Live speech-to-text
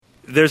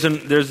there's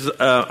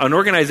an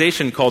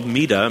organization called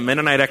MEDA,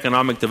 Mennonite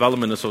Economic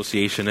Development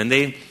Association, and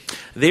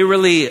they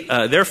really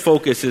their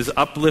focus is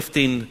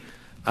uplifting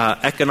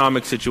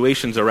economic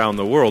situations around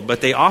the world,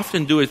 but they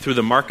often do it through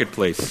the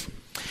marketplace.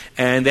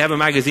 And they have a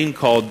magazine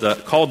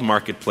called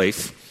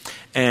Marketplace,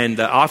 and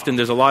often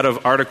there's a lot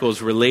of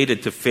articles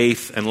related to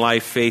faith and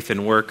life, faith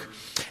and work.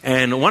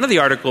 And one of the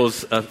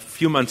articles a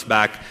few months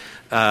back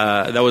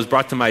that was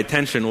brought to my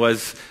attention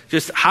was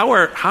just how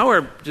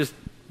are just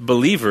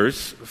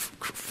believers,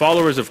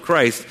 followers of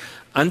Christ,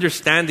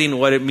 understanding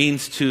what it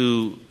means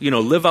to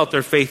live out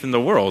their faith in the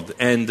world.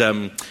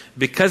 And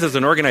because as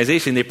an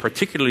organization they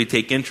particularly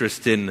take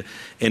interest in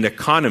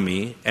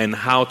economy and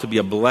how to be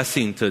a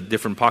blessing to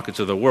different pockets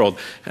of the world,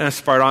 kind of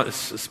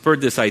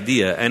spurred this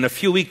idea. And a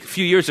few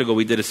years ago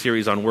we did a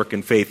series on work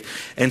and faith,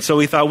 and so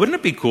we thought, wouldn't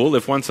it be cool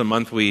if once a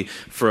month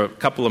for a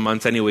couple of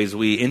months anyways,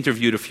 we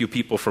interviewed a few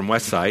people from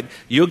Westside.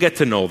 You'll get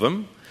to know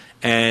them,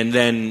 and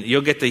then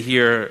you'll get to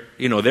hear,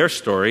 their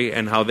story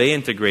and how they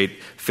integrate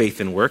faith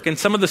and work. And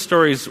some of the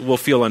stories will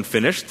feel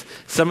unfinished.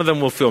 Some of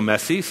them will feel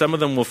messy. Some of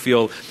them will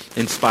feel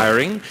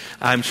inspiring.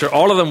 I'm sure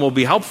all of them will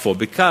be helpful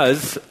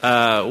because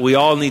we're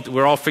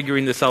all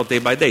figuring this out day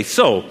by day.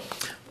 So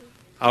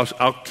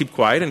I'll keep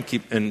quiet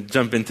and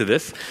jump into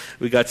this.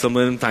 We got some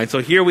limited time. So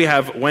here we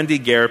have Wendy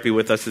Garapi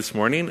with us this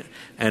morning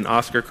and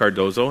Oscar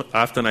Cardozo.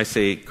 Often I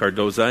say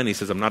Cardoza, and he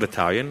says, I'm not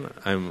Italian.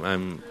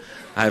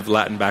 I have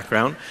Latin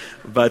background.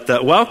 But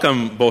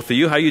welcome, both of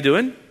you. How you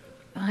doing?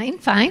 Fine,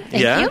 thank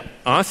you.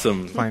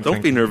 Awesome. Fine,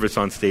 Don't be nervous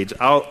on stage.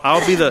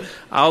 I'll be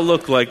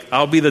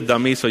the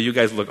dummy, so you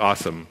guys look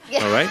awesome.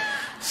 Yeah. All right?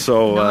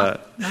 So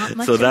not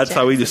much so that's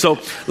how we do.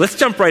 object. So let's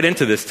jump right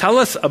into this. Tell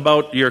us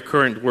about your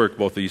current work,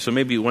 both of you. So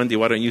maybe Wendy,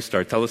 why don't you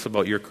start? Tell us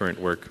about your current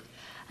work.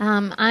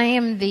 I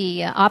am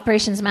the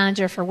operations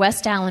manager for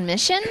West Island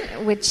Mission,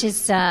 which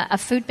is a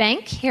food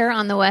bank here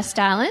on the West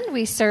Island.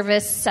 We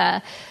service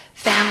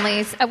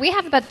families. We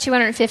have about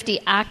 250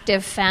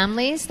 active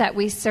families that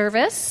we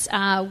service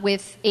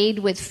with aid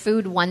with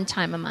food one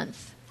time a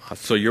month.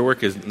 So your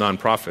work is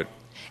nonprofit.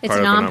 It's a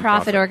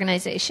nonprofit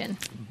organization.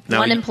 Now,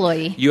 one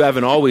employee. You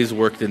haven't always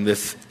worked in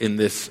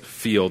this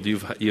field.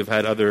 You've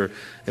had other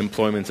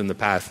employments in the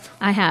past.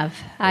 I have.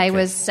 Okay. I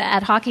was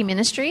at Hockey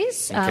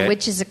Ministries,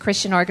 which is a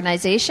Christian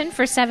organization,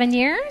 for 7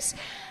 years,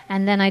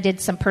 and then I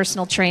did some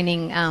personal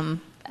training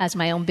as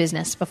my own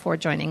business before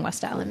joining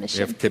West Island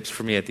Mission. You have tips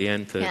for me at the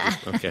end? Yeah.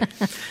 Okay.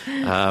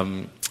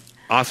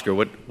 Oscar,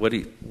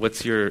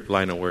 what's your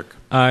line of work?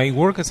 I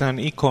work as an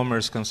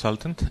e-commerce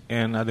consultant,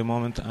 and at the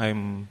moment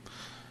I'm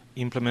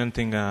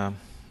implementing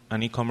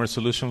an e-commerce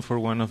solution for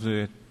one of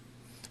the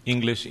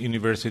English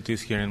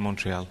universities here in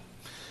Montreal.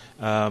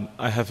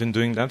 I have been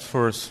doing that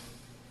for a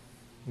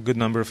good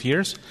number of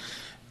years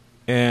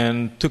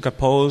and took a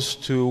pause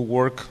to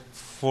work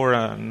for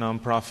a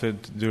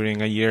nonprofit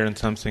during a year and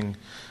something.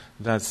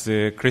 That's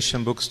the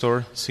Christian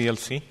bookstore,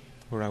 CLC,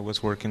 where I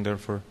was working there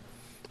for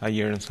a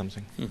year and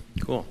something.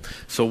 Cool.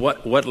 So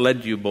what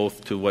led you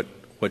both to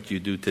what you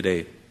do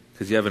today?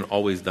 Because you haven't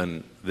always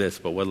done this,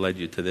 but what led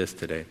you to this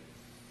today?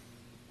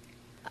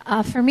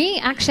 For me,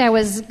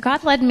 actually,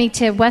 God led me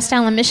to West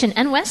Island Mission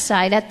and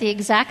Westside at the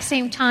exact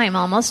same time,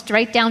 almost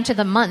right down to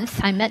the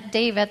month. I met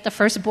Dave at the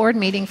first board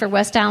meeting for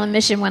West Island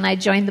Mission when I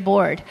joined the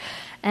board.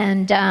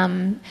 And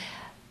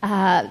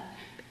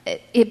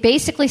it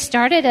basically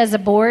started as a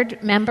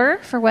board member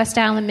for West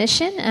Island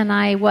Mission, and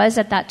I was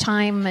at that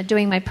time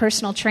doing my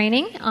personal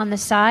training on the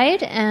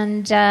side,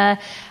 and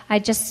I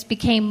just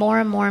became more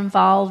and more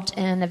involved,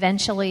 and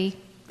eventually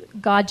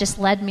God just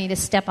led me to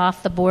step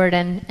off the board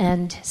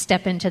and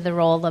step into the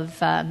role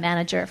of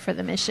manager for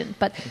the mission.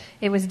 But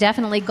it was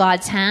definitely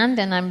God's hand,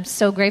 and I'm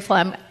so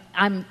grateful.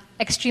 I'm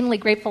extremely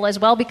grateful as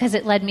well because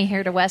it led me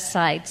here to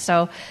Westside,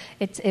 so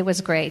it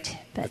was great.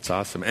 That's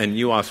awesome. And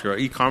you, Oscar,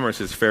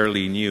 e-commerce is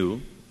fairly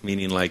new,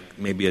 meaning like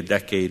maybe a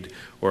decade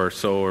or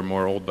so or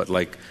more old, but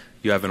like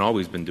you haven't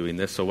always been doing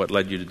this. So what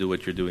led you to do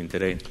what you're doing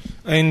today?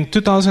 In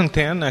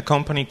 2010, a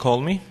company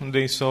called me.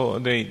 They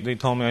told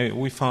me,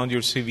 we found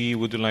your CV,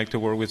 would you like to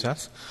work with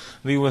us?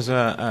 There was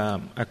a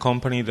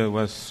company that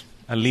was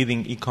a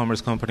leading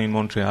e-commerce company in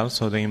Montreal,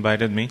 so they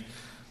invited me.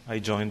 I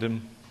joined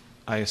them.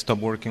 I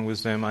stopped working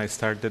with them. I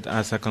started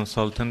as a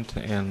consultant,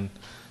 and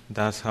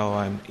that's how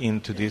I'm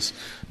into this.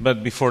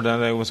 But before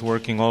that, I was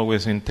working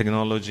always in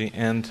technology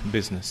and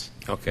business.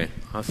 Okay,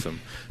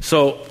 awesome.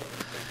 So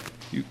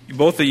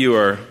both of you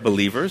are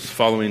believers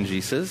following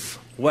Jesus.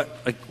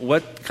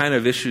 What kind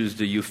of issues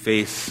do you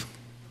face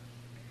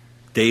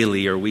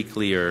daily or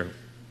weekly, or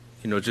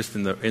just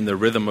in the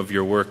rhythm of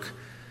your work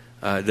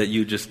that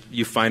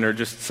you find are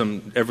just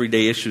some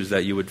everyday issues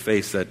that you would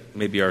face that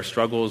maybe are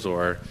struggles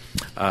or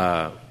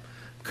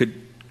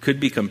could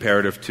be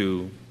comparative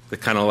to the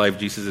kind of life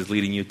Jesus is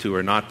leading you to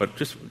or not, but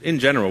just in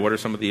general, what are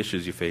some of the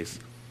issues you face?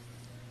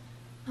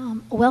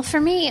 Well, for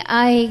me,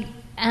 I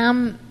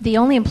am the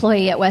only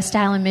employee at West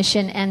Island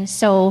Mission, and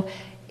so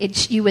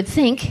you would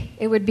think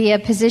it would be a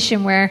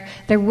position where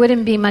there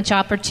wouldn't be much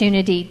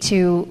opportunity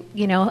to,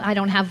 I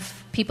don't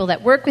have people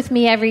that work with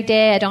me every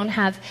day. I don't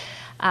have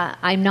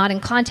I'm not in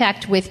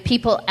contact with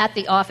people at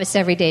the office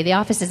every day. The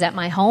office is at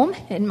my home,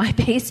 in my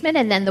basement,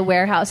 and then the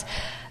warehouse.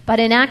 But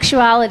in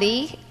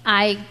actuality,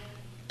 I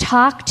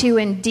talk to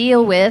and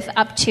deal with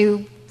up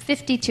to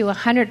 50 to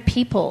 100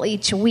 people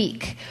each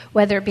week,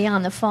 whether it be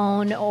on the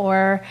phone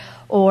or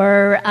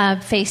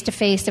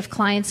face-to-face if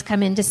clients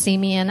come in to see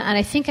me. And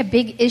I think a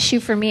big issue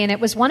for me, and it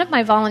was one of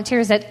my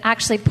volunteers that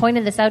actually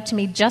pointed this out to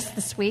me just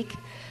this week.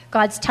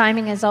 God's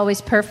timing is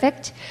always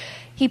perfect.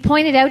 He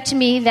pointed out to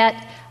me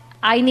that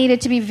I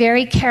needed to be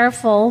very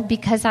careful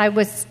because I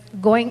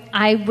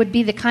would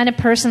be the kind of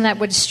person that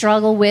would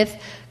struggle with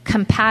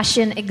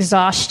compassion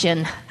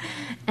exhaustion.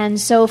 And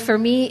so for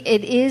me,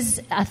 it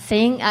is a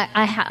thing.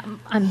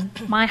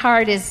 My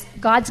heart is,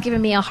 God's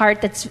given me a heart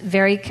that's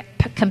very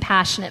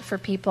compassionate for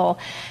people.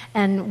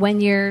 And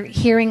when you're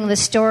hearing the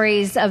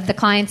stories of the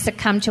clients that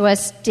come to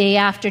us day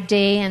after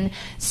day, and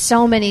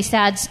so many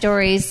sad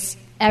stories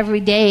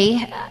every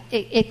day,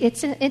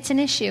 it's an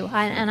issue.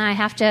 And I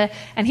have to,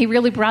 and he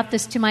really brought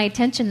this to my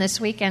attention this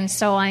week, and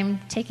so I'm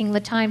taking the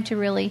time to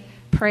really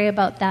pray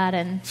about that.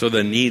 And so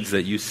the needs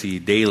that you see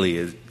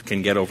daily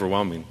can get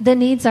overwhelming. The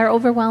needs are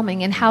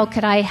overwhelming, and how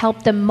could I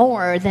help them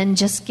more than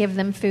just give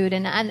them food?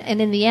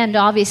 And in the end,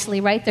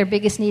 obviously, right, their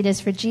biggest need is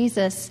for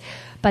Jesus.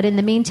 But in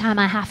the meantime,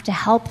 I have to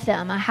help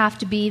them. I have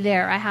to be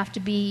there. I have to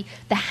be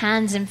the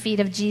hands and feet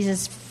of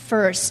Jesus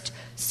first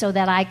so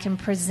that I can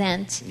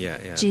present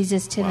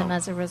Jesus to them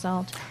as a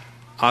result.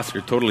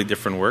 Oscar, totally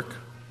different work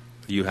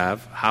you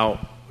have.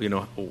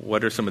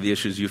 What are some of the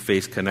issues you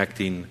face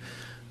connecting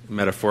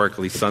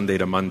metaphorically Sunday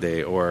to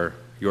Monday, or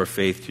your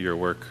faith to your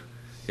work,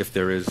 if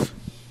there is?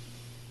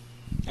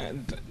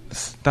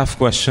 Tough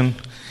question.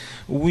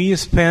 We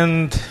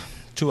spend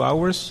 2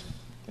 hours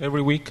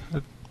every week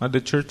at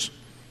the church,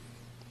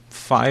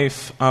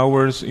 5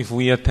 hours if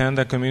we attend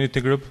a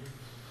community group,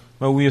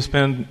 but we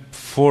spend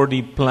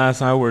 40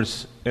 plus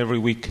hours every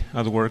week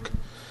at work.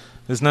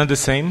 It's not the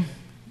same.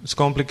 It's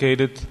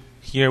complicated.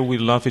 Here we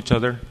love each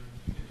other.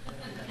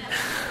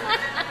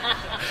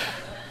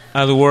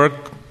 At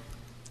work,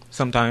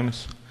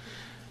 sometimes.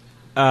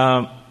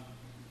 I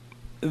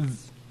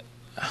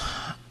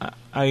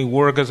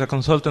work as a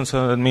consultant,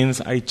 so that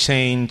means I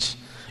change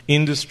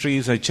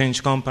industries, I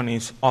change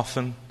companies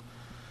often.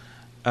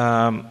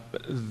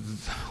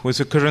 With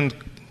the current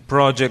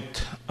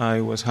project,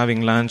 I was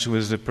having lunch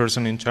with the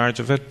person in charge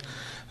of it.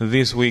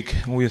 This week,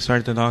 we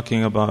started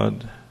talking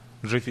about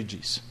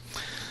refugees.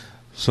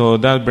 So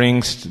that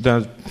brings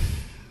that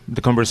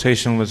the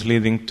conversation was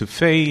leading to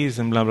faith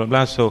and blah, blah,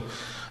 blah. So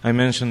I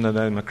mentioned that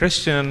I'm a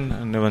Christian,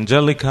 an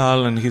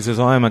evangelical, and he says,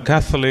 I'm a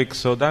Catholic.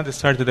 So that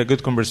started a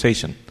good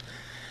conversation.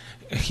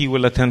 He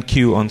will attend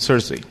Q on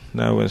Thursday.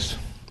 That was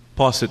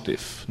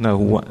positive. Now,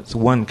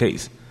 one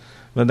case.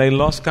 But I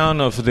lost count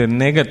of the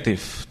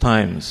negative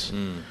times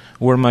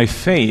where my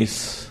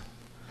faith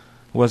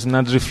was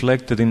not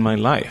reflected in my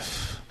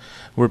life,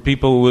 where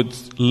people would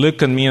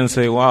look at me and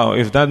say, wow,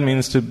 if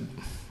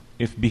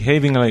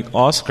behaving like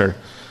Oscar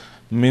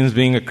means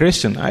being a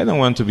Christian, I don't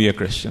want to be a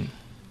Christian.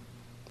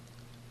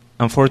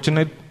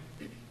 Unfortunate,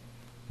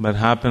 but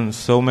happens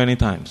so many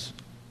times.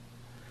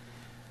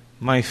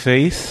 My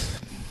faith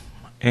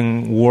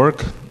and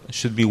work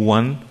should be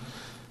one.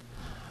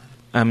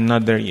 I'm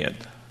not there yet,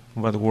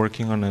 but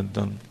working on it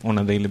on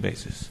a daily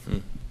basis.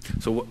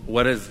 So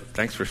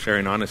thanks for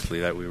sharing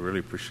honestly, that we really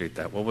appreciate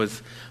that.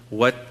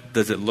 What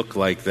does it look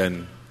like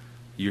then?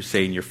 You're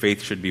saying your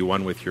faith should be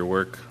one with your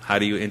work. How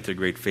do you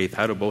integrate faith?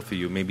 How do both of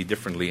you maybe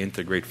differently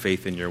integrate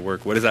faith in your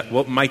work?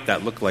 What might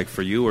that look like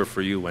for you or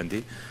for you,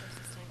 Wendy?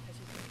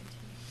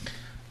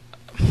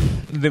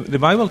 The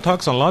Bible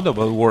talks a lot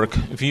about work.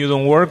 If you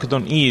don't work,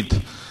 don't eat.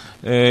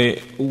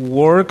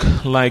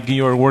 Work like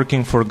you're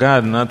working for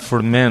God, not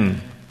for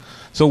men.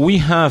 So we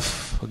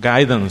have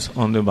guidance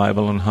on the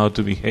Bible on how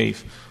to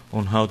behave,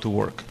 on how to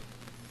work.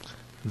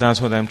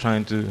 That's what I'm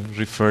trying to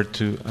refer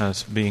to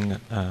as being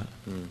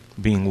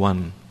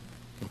one.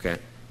 Okay.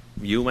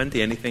 You,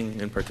 Wendy, anything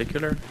in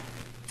particular?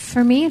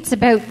 For me, it's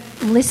about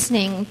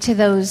listening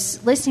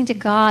to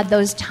God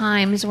those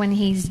times when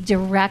He's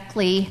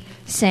directly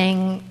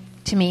saying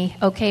to me,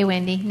 okay,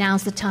 Wendy,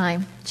 now's the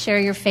time. Share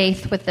your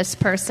faith with this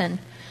person.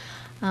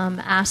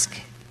 Ask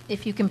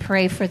if you can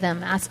pray for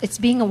them. It's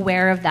being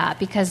aware of that,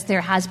 because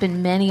there has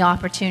been many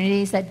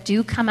opportunities that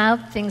do come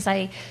out, things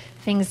I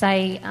was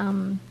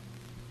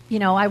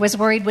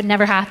worried would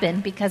never happen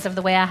because of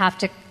the way I have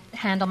to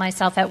handle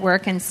myself at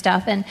work and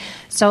stuff. And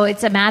so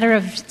it's a matter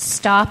of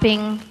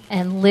stopping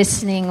and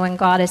listening when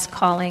God is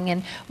calling,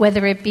 and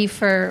whether it be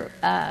for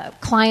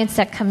clients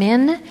that come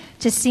in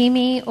to see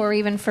me or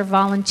even for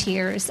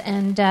volunteers.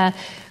 And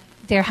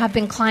there have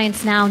been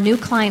clients now, new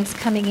clients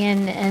coming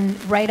in,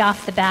 and right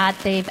off the bat,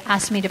 they've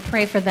asked me to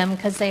pray for them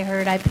because they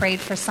heard I prayed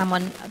for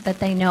someone that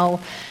they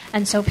know.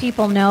 And so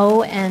people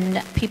know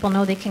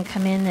they can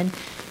come in,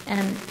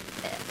 and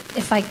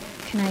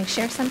can I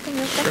share something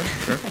real quick?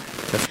 Sure.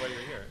 That's why you're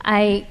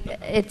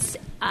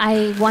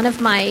here. One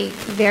of my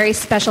very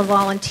special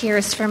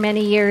volunteers for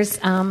many years,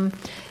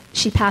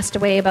 she passed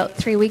away about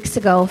 3 weeks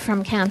ago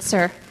from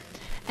cancer.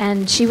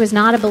 And she was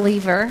not a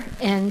believer,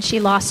 and she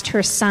lost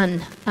her son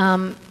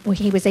when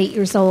he was 8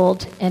 years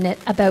old, and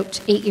about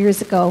 8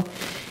 years ago,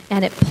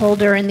 and it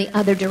pulled her in the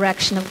other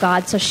direction of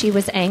God, so she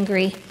was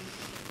angry.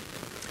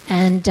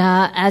 And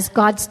as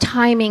God's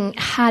timing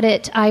had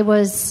it, I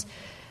was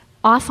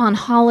off on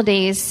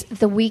holidays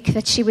the week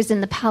that she was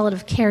in the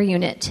palliative care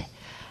unit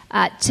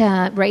at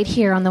right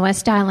here on the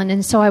West Island,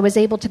 and so I was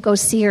able to go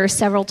see her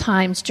several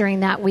times during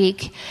that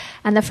week.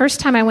 And the first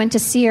time I went to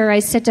see her, I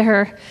said to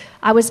her,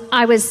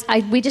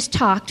 we just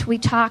talked. We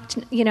talked,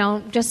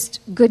 just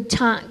good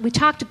time. We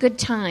talked good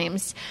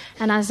times.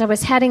 And as I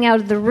was heading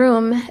out of the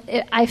room,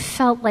 I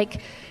felt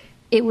like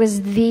it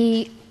was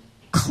the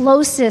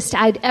closest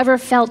I'd ever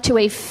felt to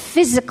a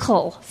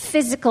physical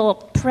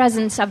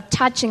presence of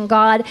touching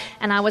God.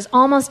 And I was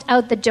almost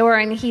out the door,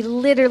 and he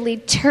literally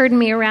turned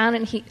me around,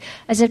 and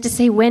as if to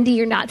say, "Wendy,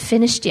 you're not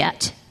finished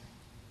yet."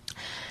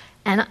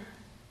 And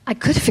I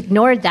could have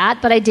ignored that,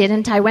 but I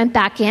didn't. I went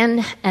back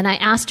in, and I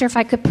asked her if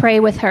I could pray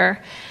with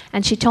her.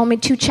 And she told me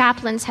 2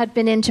 chaplains had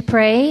been in to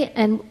pray,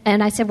 and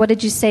I said, "What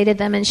did you say to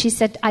them?" And she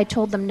said, "I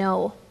told them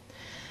no."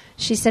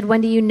 She said,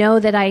 "Wendy, you know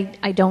that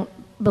I don't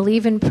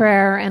believe in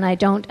prayer, and I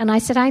don't." And I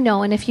said, "I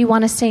know, and if you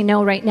want to say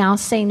no right now,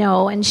 say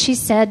no." And she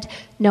said,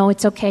 "No,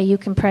 it's okay, you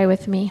can pray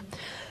with me."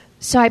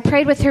 So I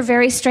prayed with her,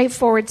 very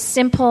straightforward,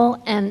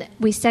 simple, and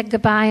we said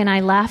goodbye, and I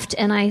left,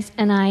 and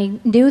I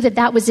knew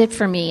that was it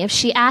for me. If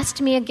she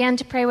asked me again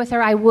to pray with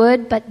her, I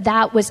would, but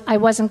I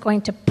wasn't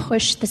going to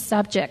push the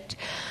subject.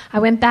 I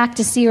went back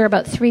to see her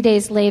about 3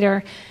 days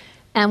later,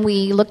 and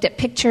we looked at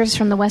pictures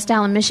from the West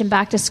Island Mission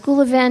Back to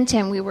School event,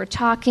 and we were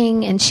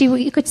talking, and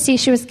you could see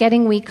she was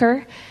getting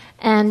weaker.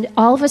 And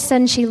all of a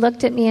sudden she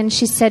looked at me and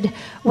she said,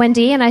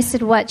 "Wendy," and I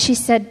said, "What?" She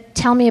said,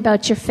 "Tell me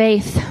about your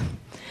faith."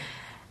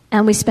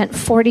 And we spent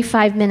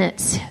 45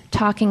 minutes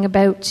talking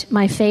about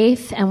my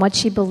faith and what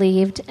she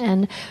believed.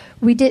 And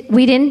we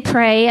didn't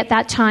pray at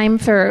that time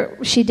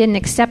she didn't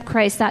accept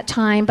Christ that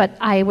time, but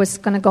I was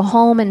going to go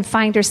home and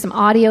find her some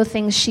audio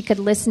things she could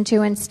listen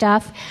to and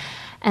stuff.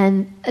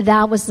 And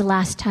that was the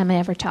last time I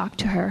ever talked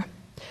to her.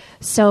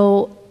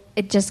 So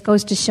it just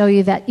goes to show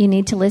you that you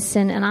need to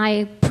listen. And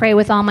I pray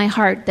with all my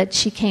heart that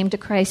she came to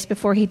Christ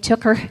before he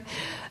took her.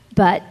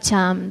 But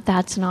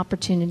that's an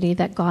opportunity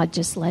that God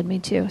just led me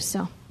to.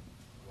 So.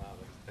 Wow,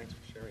 thanks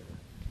for sharing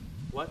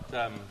that. What?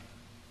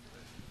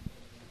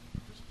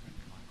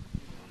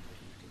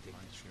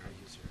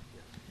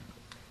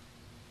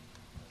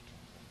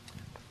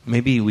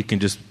 Maybe we can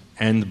just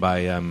end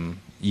by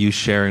you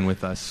sharing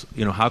with us.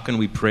 How can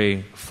we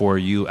pray for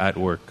you at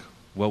work?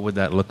 What would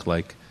that look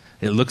like?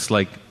 It looks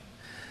like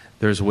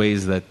there's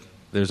ways that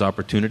there's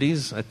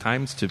opportunities at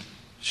times to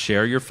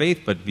share your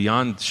faith, but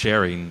beyond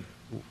sharing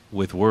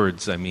with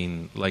words, I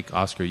mean, like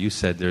Oscar, you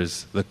said,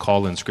 there's the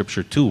call in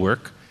Scripture to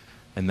work,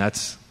 and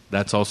that's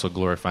also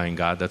glorifying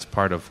God. That's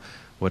part of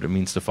what it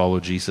means to follow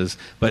Jesus.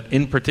 But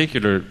in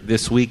particular,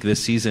 this week,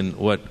 this season,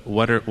 what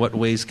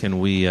ways can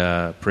we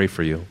pray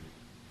for you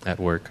at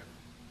work?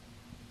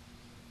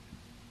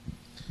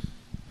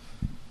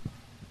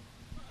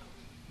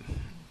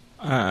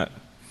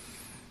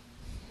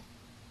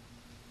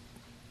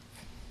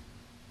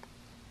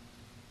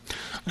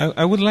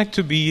 I would like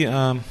to be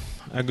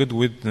a good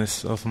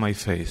witness of my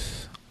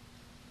faith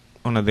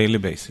on a daily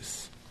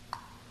basis.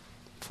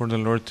 For the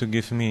Lord to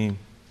give me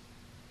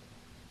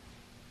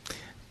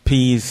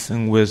peace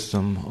and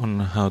wisdom on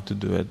how to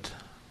do it.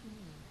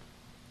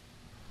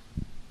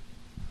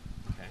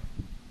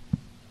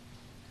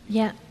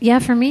 Yeah.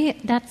 For me,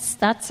 that's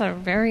a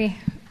very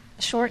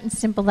short and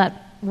simple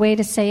way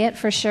to say it,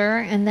 for sure,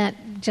 and that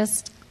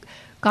just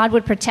God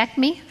would protect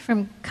me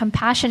from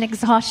compassion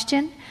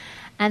exhaustion,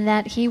 and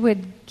that He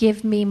would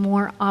give me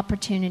more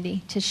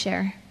opportunity to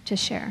share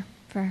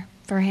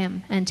for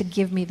Him, and to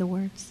give me the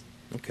words.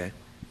 Okay.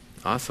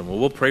 Awesome. Well,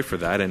 we'll pray for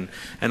that, and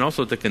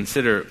also to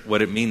consider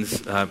what it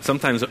means.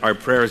 Sometimes our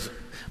prayers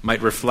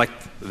might reflect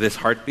this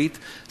heartbeat.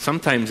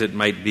 Sometimes it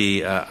might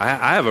be,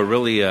 I have a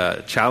really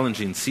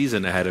challenging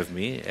season ahead of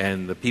me,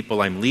 and the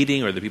people I'm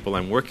leading or the people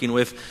I'm working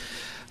with,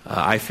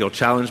 I feel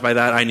challenged by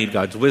that. I need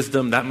God's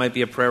wisdom. That might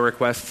be a prayer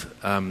request.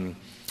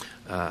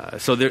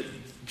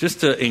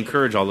 Just to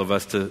encourage all of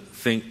us to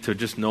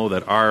just know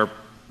that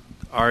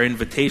our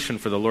invitation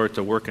for the Lord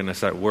to work in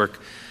us at work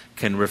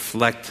can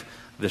reflect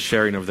the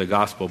sharing of the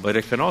gospel, but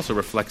it can also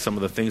reflect some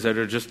of the things that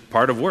are just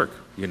part of work,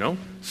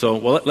 So,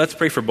 let's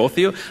pray for both of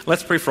you.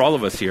 Let's pray for all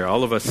of us here.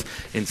 All of us,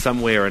 in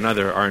some way or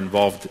another, are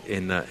involved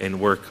in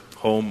work,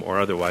 home or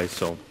otherwise.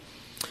 So,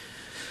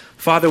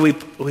 Father,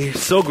 we're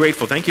so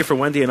grateful. Thank you for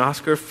Wendy and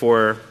Oscar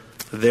for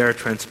their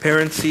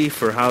transparency,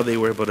 for how they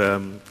were able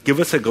to give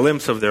us a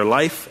glimpse of their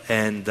life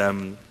and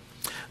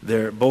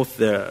their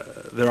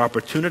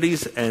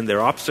opportunities and their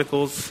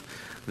obstacles,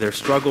 their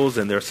struggles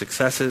and their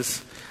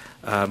successes.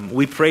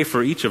 We pray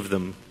for each of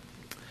them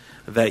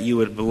that you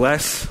would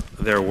bless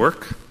their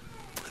work,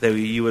 that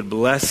you would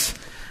bless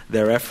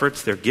their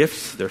efforts, their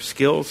gifts, their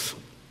skills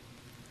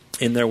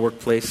in their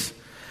workplace.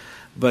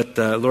 But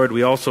Lord,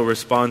 we also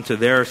respond to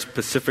their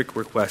specific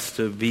request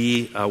to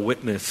be a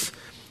witness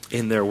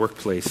in their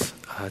workplace,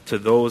 to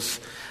those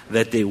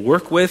that they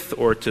work with,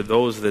 or to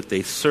those that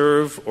they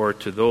serve, or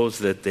to those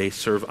that they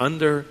serve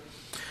under.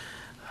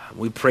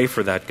 We pray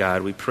for that,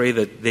 God. We pray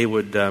that they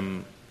would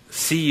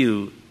see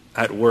you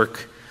at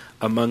work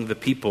among the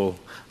people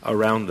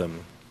around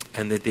them,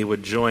 and that they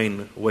would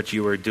join what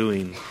you are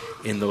doing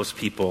in those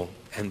people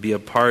and be a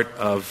part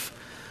of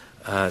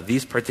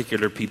these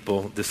particular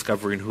people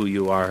discovering who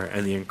you are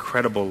and the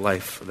incredible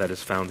life that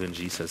is found in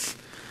Jesus.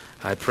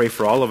 I pray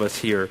for all of us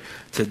here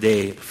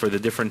today for the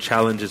different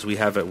challenges we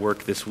have at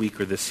work this week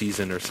or this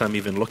season, or some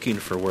even looking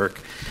for work.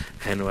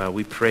 And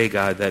we pray,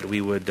 God, that we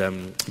would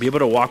be able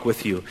to walk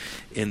with you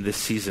in this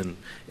season,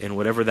 in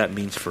whatever that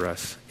means for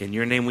us. In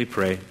your name we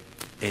pray.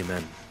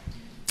 Amen.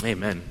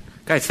 Amen.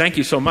 Guys, thank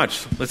you so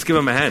much. Let's give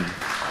them a hand.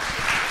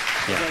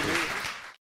 Yeah.